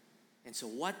 And so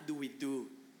what do we do?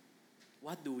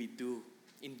 What do we do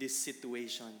in these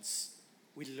situations?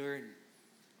 We learn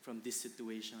from these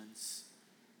situations.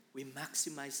 We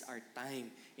maximize our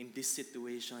time in these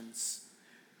situations.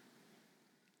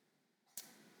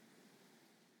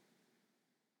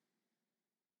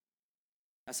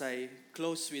 As I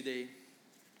close with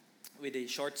a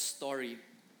short story,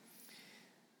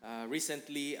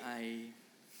 recently I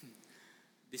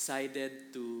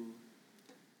decided to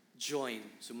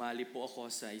sumali po ako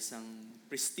sa isang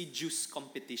prestigious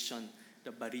competition,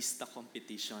 the barista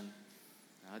competition.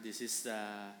 This is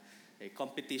a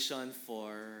competition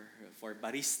for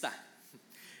barista.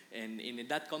 And in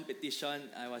that competition,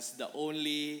 I was the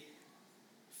only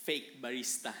fake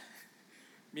barista.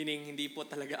 Meaning, hindi po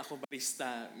talaga ako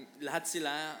barista. Lahat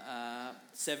sila,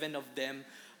 7 of them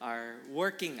are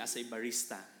working as a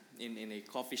barista in a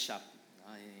coffee shop,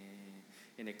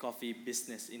 in a coffee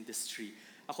business industry.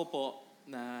 Ako po,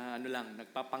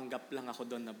 nagpapanggap lang ako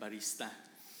doon na barista.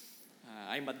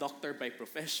 I'm a doctor by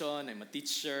profession, I'm a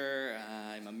teacher,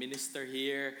 I'm a minister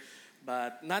here,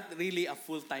 but not really a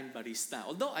full-time barista.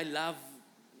 Although I love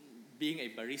being a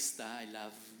barista, I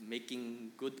love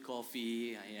making good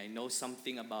coffee, I know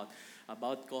something about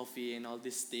coffee and all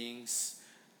these things,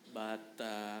 but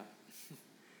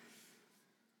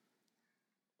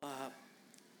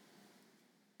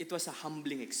it was a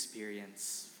humbling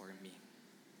experience for me.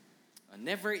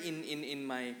 Never in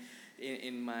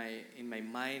in my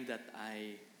mind that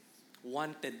I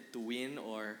wanted to win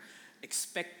or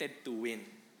expected to win.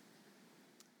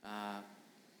 I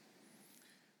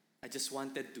just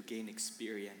wanted to gain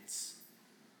experience.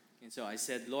 And so I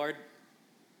said, Lord,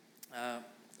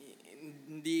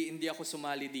 hindi ako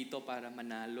sumali dito para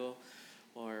manalo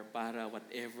or para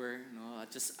whatever, no?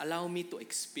 Just allow me to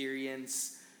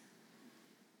experience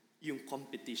yung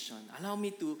competition. Allow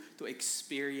me to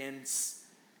experience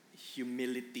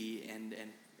humility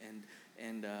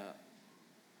and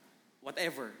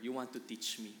whatever you want to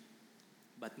teach me.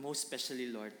 But most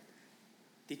especially, Lord,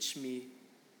 teach me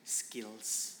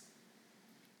skills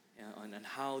on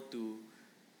how to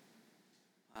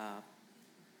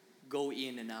go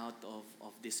in and out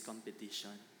of this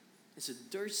competition. And so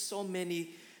there's so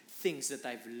many things that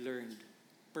I've learned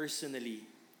personally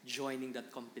joining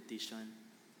that competition.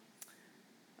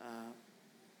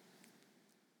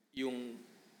 Yung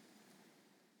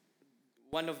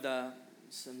one of the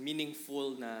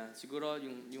meaningful na siguro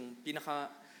yung pinaka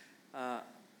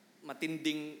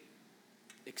matinding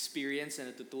experience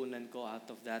na natutunan ko out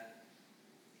of that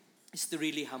is to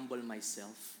really humble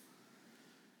myself.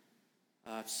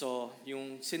 So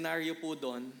yung scenario po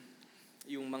doon,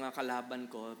 yung mga kalaban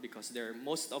ko, because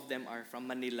most of them are from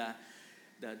Manila,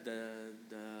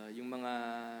 yung mga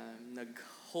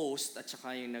nag-host at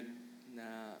saka yung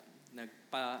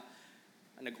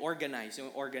nag-organize,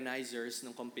 yung organizers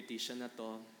ng competition na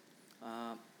to,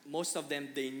 most of them,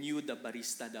 they knew the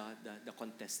barista, the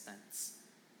contestants,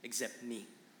 except me.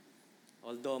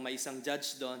 Although may isang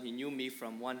judge doon, he knew me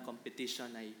from one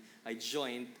competition I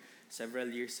joined several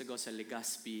years ago sa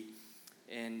Legazpi.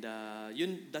 And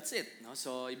that's it. No?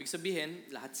 So, ibig sabihin,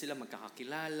 lahat sila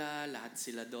magkakakilala, lahat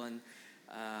sila doon,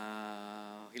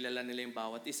 kilala nila yung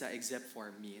bawat isa except for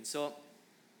me. And so,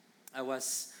 I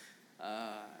was,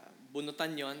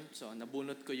 bunutan yon. So,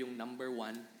 nabunot ko yung number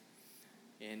 1.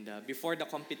 And before the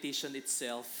competition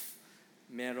itself,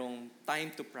 merong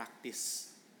time to practice.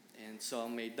 And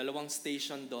so, may 2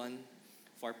 station doon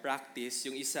for practice.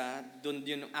 Yung isa, doon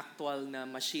yung actual na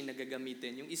machine na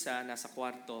gagamitin. Yung isa, nasa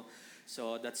kwarto.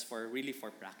 So that's really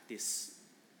for practice.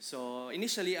 So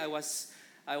initially I was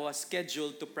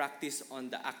scheduled to practice on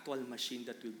the actual machine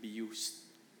that will be used.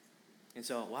 And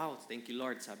so, wow, thank you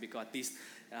Lord. Sabi ko, at least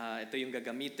ito yung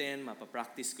gagamitin,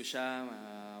 mapapractice ko siya,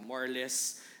 more or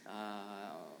less,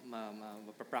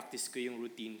 mapapractice ko yung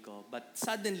routine ko. But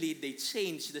suddenly they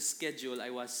changed the schedule. I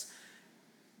was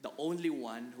the only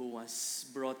one who was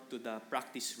brought to the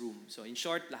practice room. So in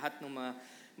short, lahat ng mga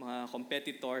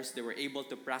competitors, they were able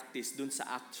to practice dun sa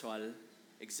actual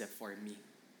except for me.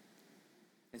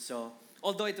 And so,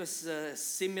 although it was a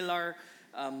similar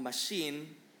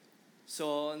machine,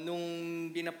 so nung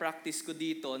binapractice ko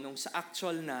dito, nung sa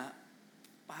actual na,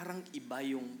 parang iba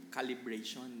yung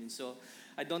calibration. And so,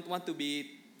 I don't want to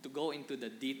go into the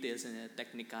details and the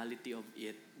technicality of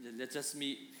it. Let's just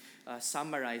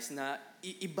summarize na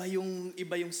iba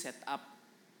yung setup.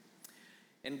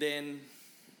 And then,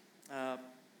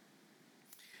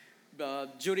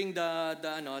 during the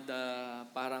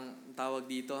parang tawag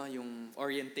dito yung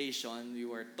orientation, we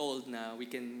were told na we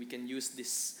can use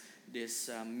this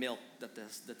milk that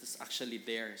is actually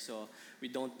there, so we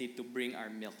don't need to bring our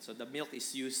milk. So the milk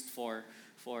is used for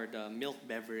the milk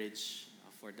beverage,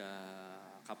 for the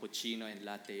cappuccino and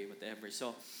latte, whatever.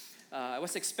 So I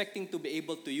was expecting to be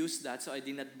able to use that, so I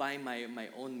did not buy my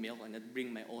own milk and not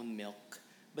bring my own milk.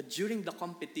 But during the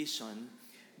competition,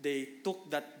 they took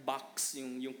that box,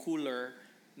 yung cooler,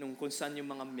 nung kung saan yung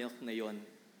mga milk na yon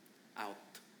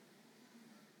out.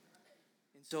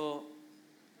 And so,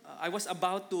 I was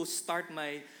about to start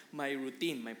my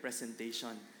routine, my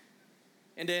presentation.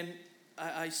 And then,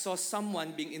 I saw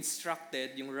someone being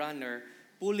instructed, yung runner,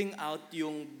 pulling out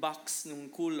yung box ng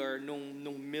cooler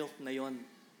nung milk na yon.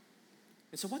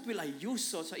 And so, what will I use?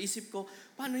 So, sa isip ko,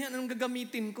 paano yan? Anong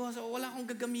gagamitin ko? So, wala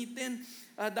akong gagamitin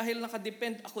dahil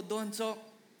nakadepend ako doon. So,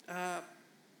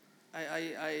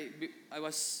 I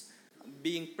was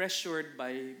being pressured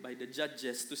by the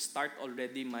judges to start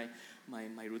already my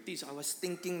routine. So I was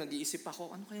thinking, nag-iisip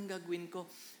ako, ano kayang gagawin ko?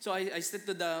 So I said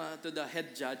to the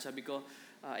head judge, sabi ko,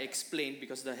 I explained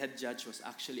because the head judge was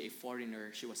actually a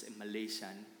foreigner. She was a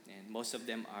Malaysian, and most of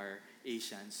them are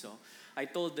Asian. So I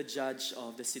told the judge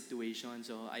of the situation.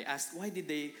 So I asked, why did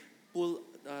they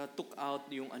took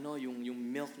out yung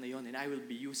milk na yon, and I will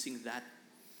be using that.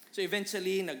 So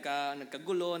eventually,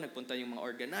 nagkagulo, nagpunta yung mga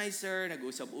organizer,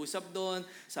 nag-usap-usap doon,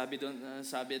 sabi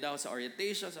daw sa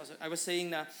orientation. So I was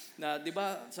saying na 'di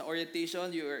ba sa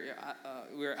orientation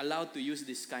we're allowed to use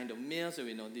this kind of meal, so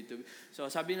we don't need to.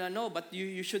 So sabi na, no, but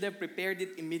you should have prepared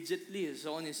it immediately,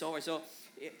 so on and so forth. So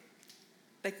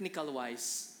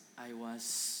technical-wise, I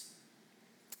was,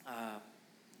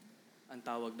 ang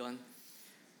tawag doon,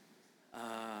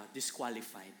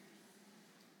 disqualified.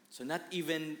 So not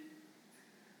even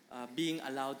being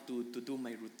allowed to do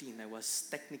my routine, I was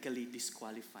technically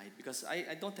disqualified because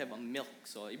I don't have a milk.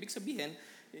 So ibig sabihin,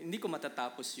 hindi ko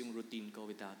matatapos yung routine ko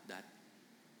without that.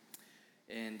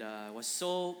 And I was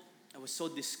so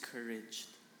discouraged.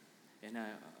 And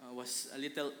I was a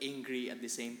little angry at the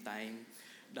same time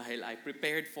dahil I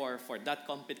prepared for that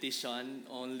competition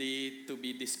only to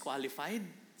be disqualified.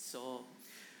 So,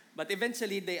 but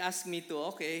eventually they asked me to,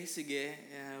 okay, sige,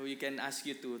 we can ask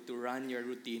you to run your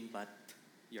routine, but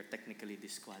you're technically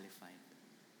disqualified.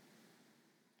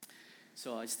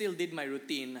 So I still did my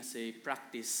routine as a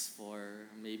practice for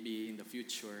maybe in the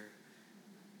future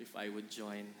if I would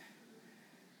join.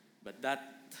 But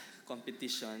that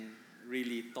competition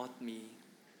really taught me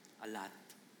a lot.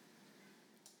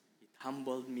 It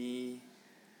humbled me.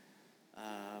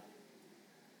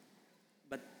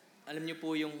 But alam niyo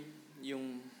po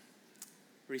yung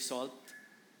result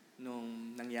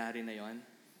nung nangyari na yon.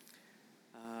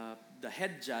 The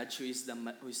head judge, who is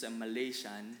a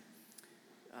Malaysian,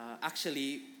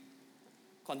 actually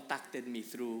contacted me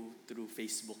through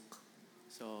Facebook.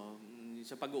 So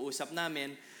sa pag-uusap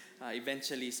namin,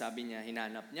 eventually sabi niya,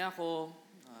 hinanap niya ako.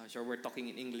 So we're talking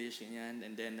in English, ganyan.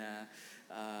 And then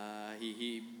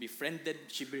she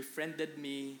befriended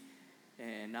me,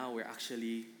 and now we're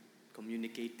actually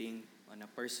communicating on a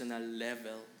personal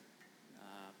level,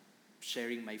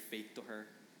 sharing my faith to her.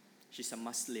 She's a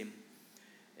Muslim,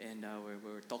 and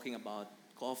we're talking about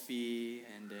coffee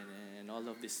and all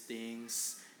of these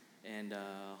things, and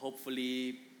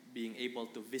hopefully being able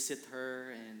to visit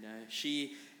her, and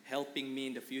she helping me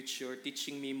in the future,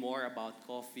 teaching me more about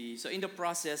coffee. So in the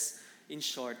process, in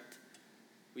short,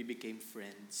 we became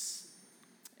friends.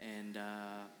 And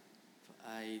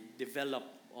I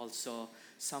developed also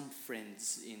some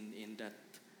friends in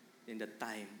that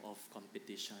time of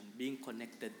competition, being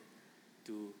connected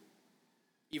to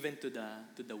even to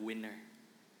the winner.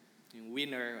 The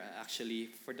winner, actually,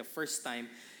 for the first time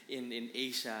in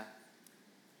Asia,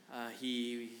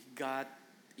 he got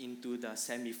into the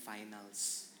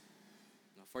semifinals.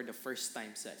 For the first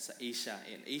time sa Asia,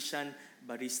 an Asian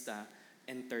barista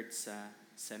entered sa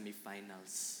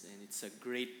semifinals. And it's a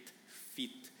great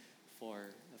feat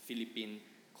for Philippine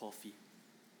coffee,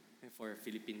 for a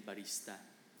Philippine barista.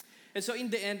 And so in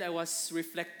the end, I was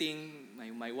reflecting,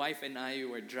 my wife and I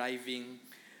were driving.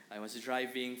 I was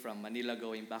driving from Manila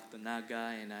going back to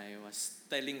Naga, and I was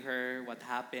telling her what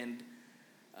happened.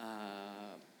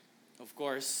 Of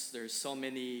course, there's so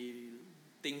many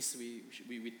things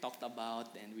we talked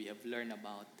about and we have learned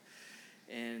about.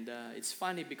 And it's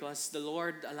funny because the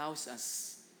Lord allows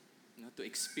us, to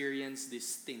experience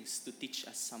these things to teach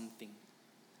us something.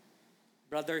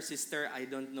 Brother, sister, I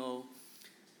don't know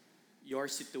your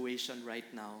situation right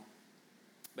now,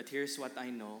 but here's what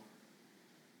I know.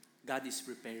 God is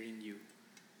preparing you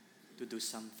to do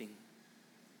something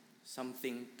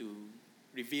to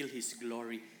reveal His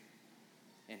glory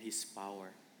and His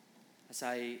power. As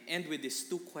I end with these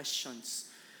two questions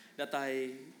that I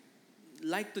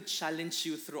like to challenge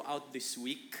you throughout this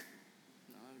week.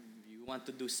 If you want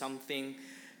to do something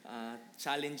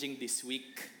challenging this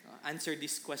week, answer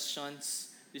these questions,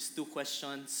 these two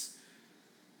questions.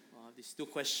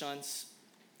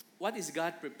 What is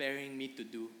God preparing me to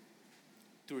do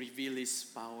to reveal His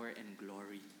power and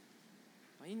glory?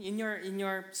 In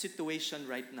your situation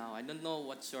right now, I don't know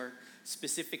what's your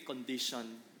specific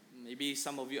condition. Maybe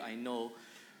some of you, I know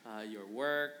your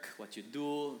work, what you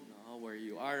do, where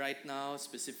you are right now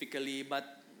specifically. But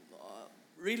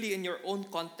really in your own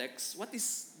context, what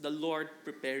is the Lord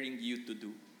preparing you to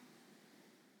do?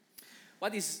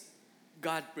 What is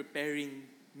God preparing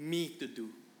me to do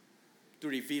to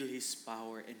reveal His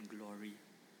power and glory?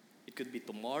 It could be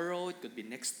tomorrow, it could be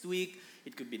next week,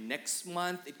 it could be next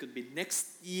month, it could be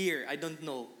next year, I don't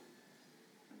know.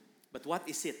 But what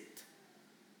is it?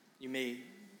 You may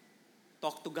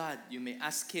talk to God, you may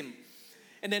ask Him.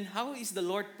 And then how is the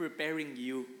Lord preparing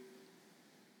you?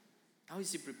 How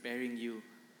is He preparing you?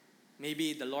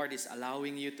 Maybe the Lord is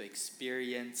allowing you to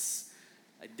experience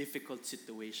a difficult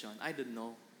situation. I don't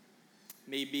know.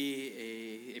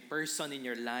 Maybe a person in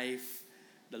your life,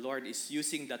 the Lord is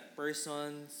using that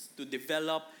person to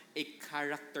develop a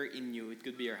character in you. It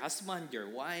could be your husband, your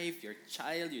wife, your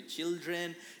child, your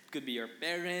children. It could be your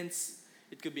parents.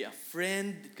 It could be a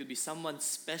friend. It could be someone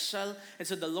special. And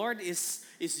so the Lord is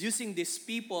using these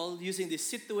people, using these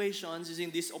situations,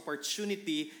 using this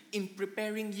opportunity in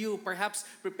preparing you. Perhaps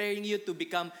preparing you to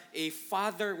become a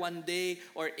father one day,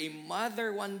 or a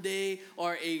mother one day,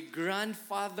 or a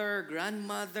grandfather,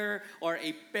 grandmother, or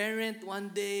a parent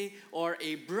one day, or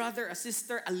a brother, a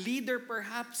sister, a leader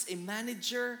perhaps, a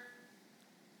manager.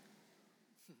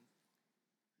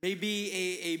 Maybe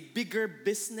a bigger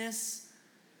business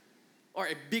or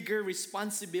a bigger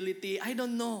responsibility. I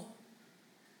don't know.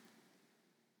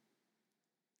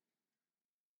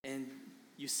 And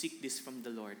you seek this from the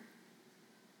Lord.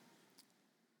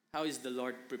 How is the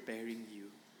Lord preparing you?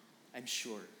 I'm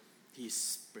sure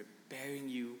He's preparing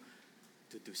you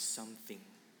to do something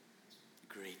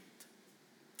great.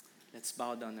 Let's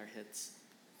bow down our heads.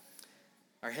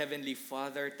 Our Heavenly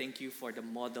Father, thank you for the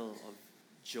model of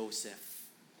Joseph.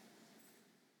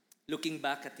 Looking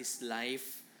back at his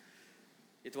life,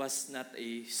 it was not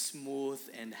a smooth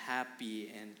and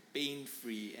happy and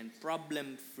pain-free and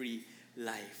problem-free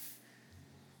life.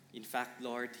 In fact,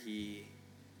 Lord, he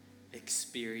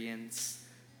experienced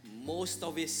most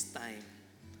of his time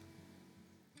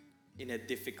in a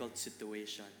difficult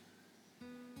situation.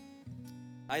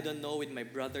 I don't know with my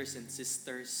brothers and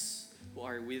sisters who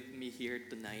are with me here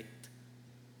tonight,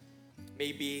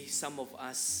 maybe some of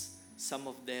us, some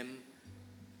of them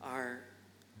are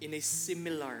in a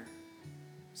similar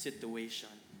situation.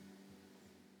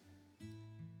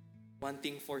 One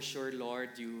thing for sure, Lord,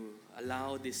 you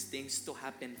allow these things to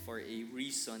happen for a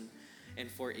reason and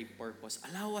for a purpose.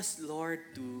 Allow us, Lord,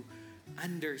 to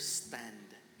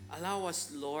understand. Allow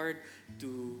us, Lord,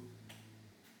 to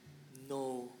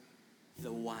know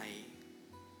the why.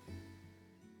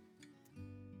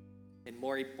 And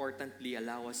more importantly,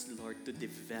 allow us, Lord, to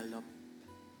develop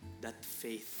that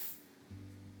faith,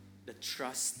 the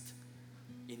trust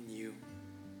in you.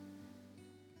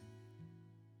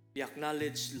 We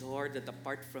acknowledge, Lord, that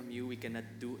apart from you, we cannot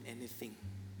do anything.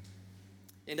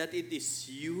 And that it is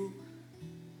you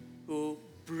who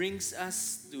brings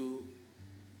us to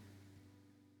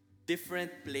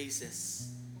different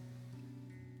places.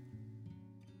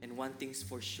 And one thing's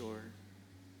for sure,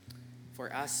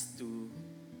 for us to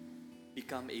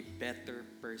become a better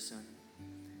person,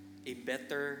 a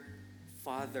better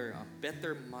father, a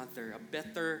better mother, a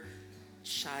better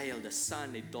child, a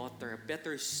son, a daughter, a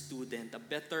better student, a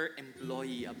better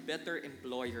employee, a better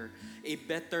employer, a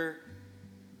better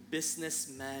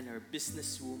businessman or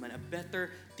businesswoman, a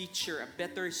better teacher, a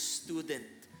better student.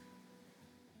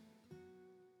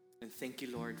 And thank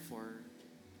you, Lord, for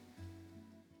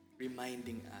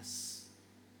reminding us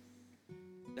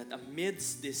that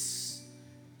amidst this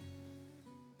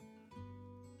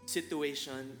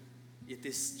situation, it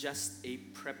is just a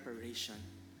preparation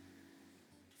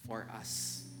for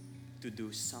us to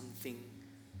do something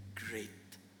great,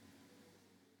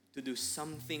 to do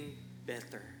something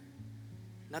better,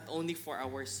 not only for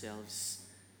ourselves,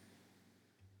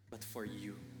 but for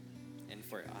you and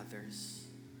for others.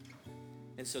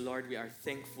 And so, Lord, we are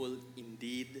thankful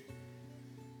indeed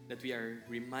that we are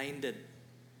reminded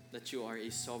that you are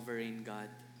a sovereign God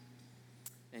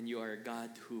and you are a God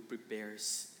who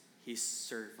prepares His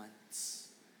servants.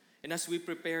 And as we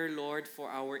prepare, Lord, for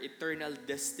our eternal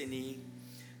destiny,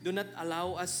 do not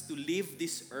allow us to leave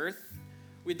this earth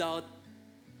without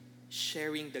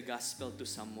sharing the gospel to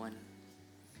someone,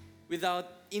 without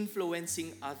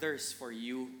influencing others for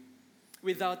you,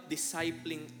 without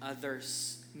discipling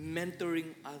others,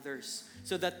 mentoring others,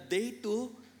 so that they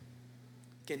too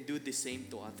can do the same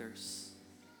to others.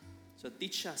 So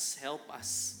teach us, help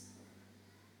us,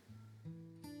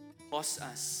 cause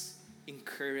us,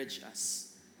 encourage us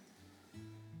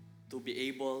to be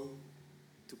able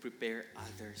to prepare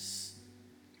others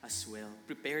as well.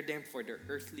 Prepare them for their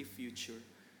earthly future.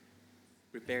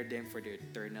 Prepare them for their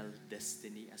eternal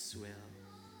destiny as well.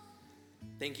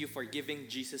 Thank you for giving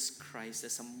Jesus Christ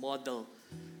as a model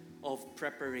of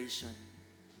preparation.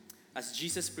 As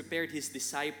Jesus prepared His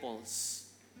disciples,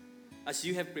 as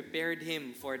you have prepared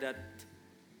Him for that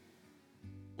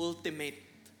ultimate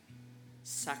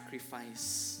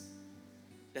sacrifice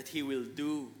that He will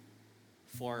do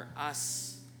for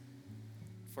us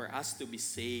to be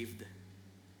saved.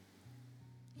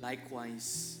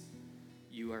 Likewise,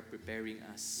 you are preparing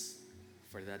us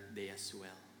for that day as well.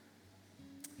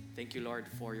 Thank you, Lord,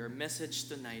 for your message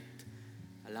tonight.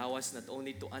 Allow us not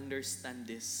only to understand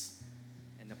this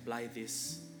and apply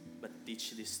this, but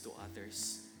teach this to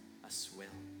others as well.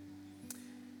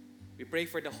 We pray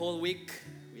for the whole week.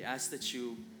 We ask that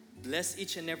you bless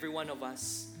each and every one of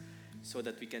us so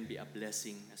that we can be a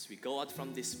blessing as we go out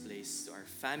from this place to our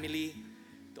family,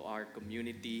 to our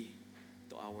community,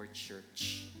 to our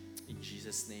church. In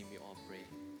Jesus' name we all pray.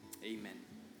 Amen.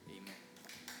 Amen.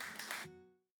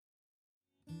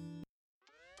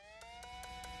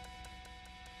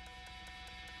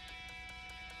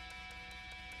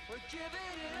 We're giving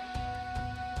it all.